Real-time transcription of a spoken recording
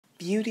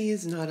Beauty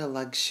is not a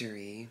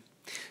luxury.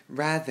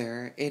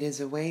 Rather, it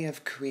is a way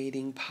of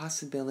creating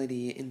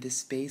possibility in the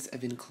space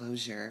of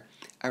enclosure,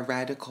 a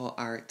radical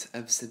art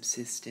of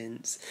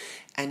subsistence,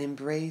 an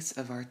embrace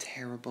of our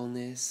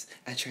terribleness,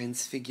 a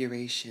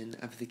transfiguration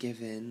of the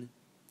given.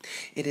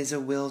 It is a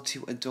will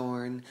to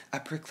adorn, a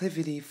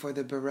proclivity for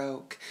the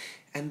Baroque,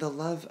 and the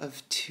love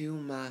of too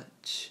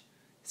much.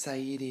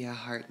 Saidiya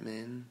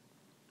Hartman.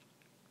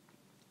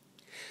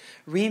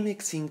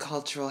 Remixing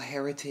cultural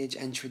heritage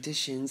and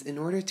traditions in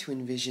order to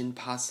envision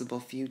possible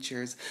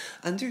futures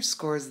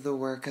underscores the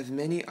work of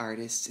many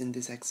artists in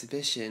this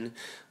exhibition,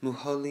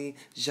 Muholi,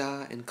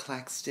 Jha, and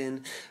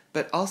Claxton,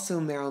 but also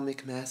Meryl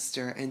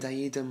McMaster and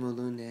Aida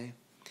Mulune.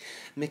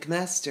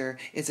 McMaster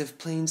is of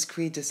Plains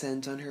Cree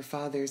descent on her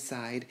father's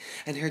side,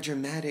 and her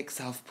dramatic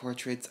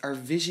self-portraits are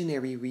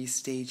visionary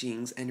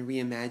restagings and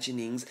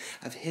reimaginings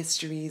of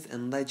histories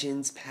and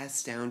legends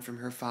passed down from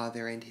her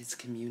father and his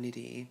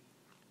community.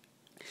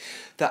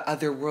 The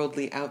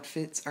otherworldly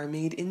outfits are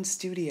made in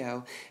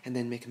studio, and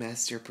then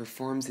McMaster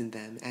performs in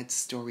them at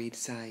storied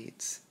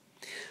sites.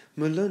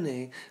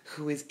 Mulune,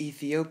 who is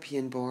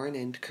Ethiopian-born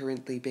and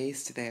currently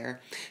based there,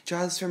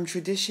 draws from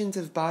traditions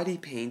of body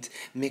paint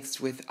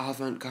mixed with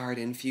avant-garde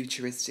and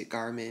futuristic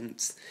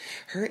garments.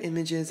 Her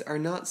images are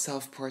not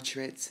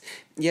self-portraits,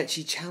 yet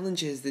she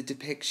challenges the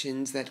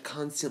depictions that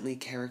constantly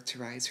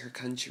characterize her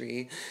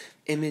country.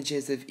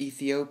 Images of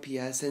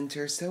Ethiopia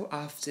center so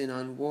often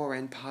on war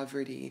and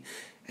poverty,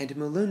 and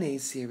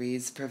Mulune's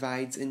series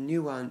provides a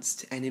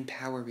nuanced and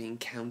empowering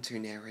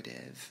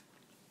counter-narrative.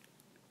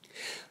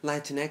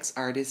 Latinx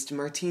artist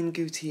Martine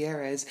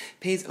Gutierrez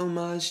pays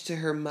homage to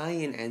her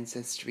Mayan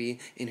ancestry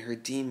in her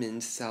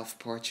demoned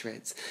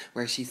self-portraits,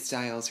 where she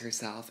styles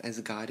herself as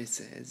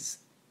goddesses.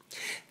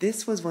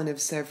 This was one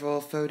of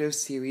several photo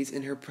series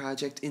in her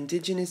project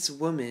Indigenous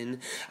Woman,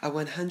 a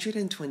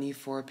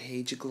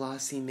 124-page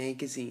glossy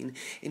magazine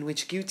in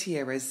which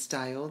Gutierrez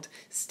styled,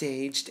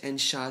 staged, and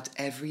shot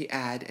every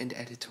ad and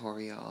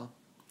editorial.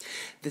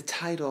 The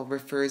title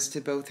refers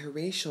to both her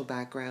racial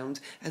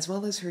background as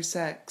well as her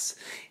sex.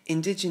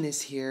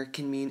 Indigenous here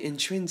can mean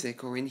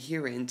intrinsic or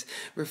inherent,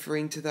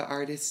 referring to the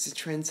artist's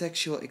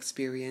transsexual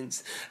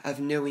experience of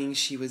knowing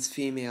she was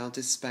female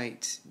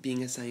despite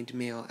being assigned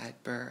male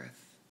at birth.